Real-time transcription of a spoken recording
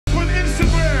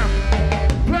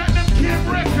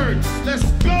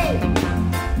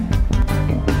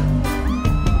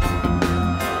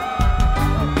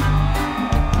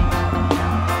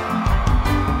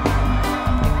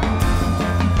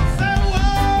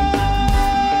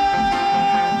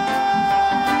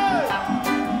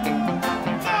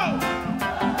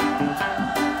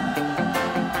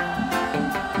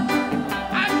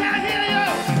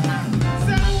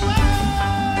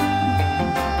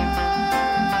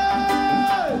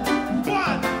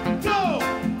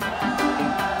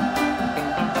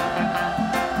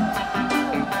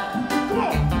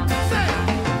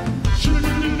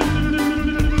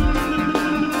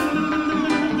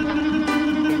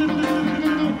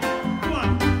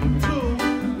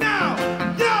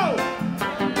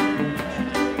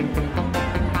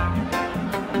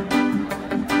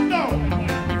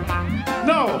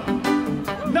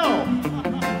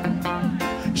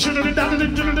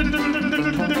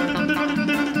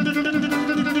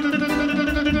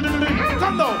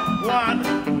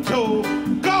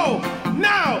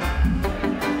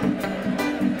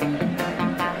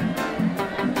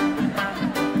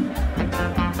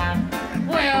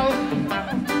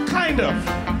Kind of.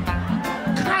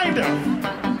 Kind of.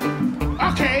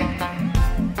 Okay.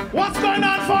 What's going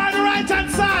on for the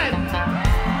right-hand side?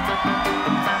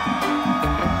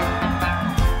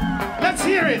 Let's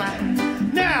hear it.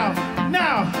 Now.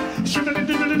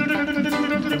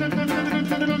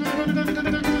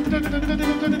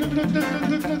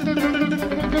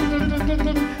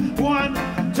 1,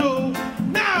 2,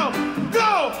 now,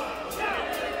 go!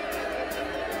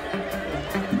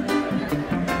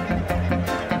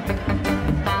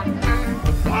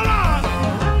 Hold on!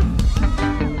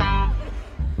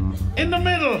 In the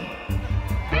middle.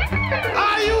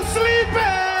 Are you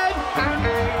sleeping?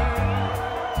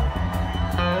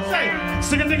 Say,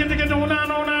 sing a digga digga do now,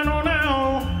 no now, no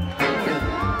now.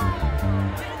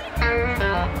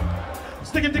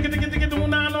 Stick a digga digga digga do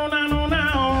now, no now, no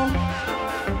now.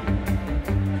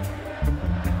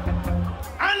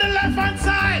 On the left hand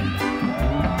side.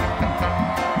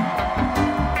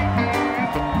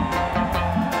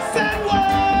 Say whoa.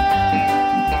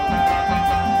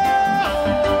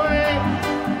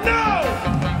 No.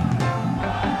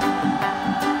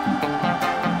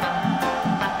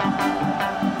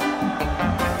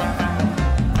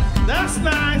 That's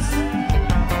nice.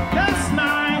 That's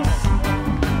nice.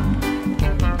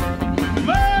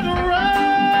 Murderer.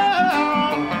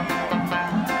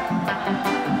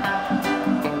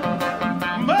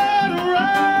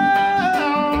 Murderer.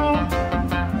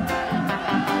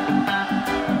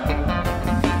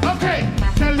 Okay,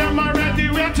 tell them already,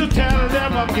 we have to tell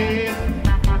them again.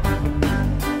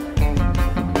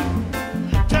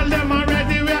 Tell them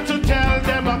already, we have to tell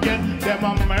them again. Them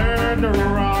a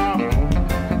murderer.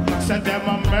 Said them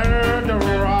a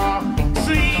murderer.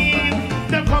 See,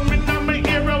 them coming on my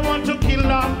era, want to kill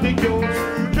off the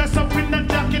youth. Dress up in the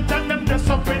jacket and them dress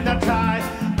up in the tie.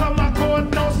 Come a court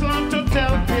no slang to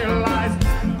tell their lies.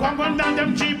 Come on down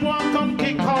them Jeep, one come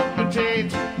kick out the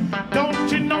jade.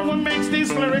 Don't you know what makes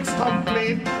these lyrics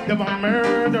complete? Them a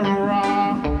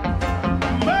murderer.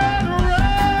 Murderer.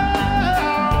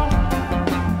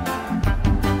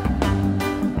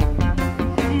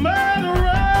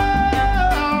 Murderer.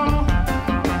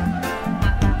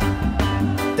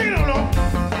 Take it along.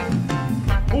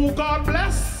 Who God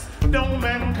bless, no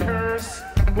man curse.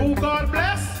 Who God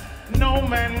bless, no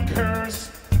man curse.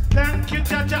 Thank you,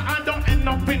 Jaja, I don't end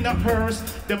up in the purse.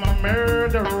 Them a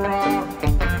murderer.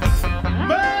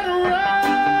 Murderer.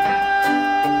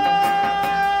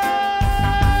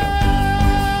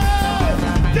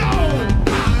 Yo!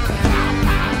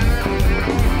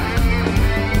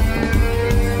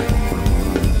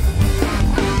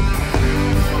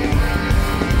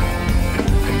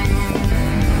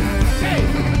 Hey!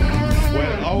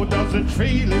 Well, how does it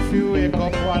feel if you wake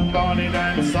up one morning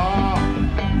and saw?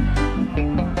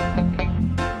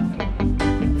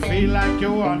 Feel like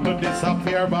you want to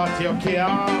disappear, but you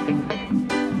can't.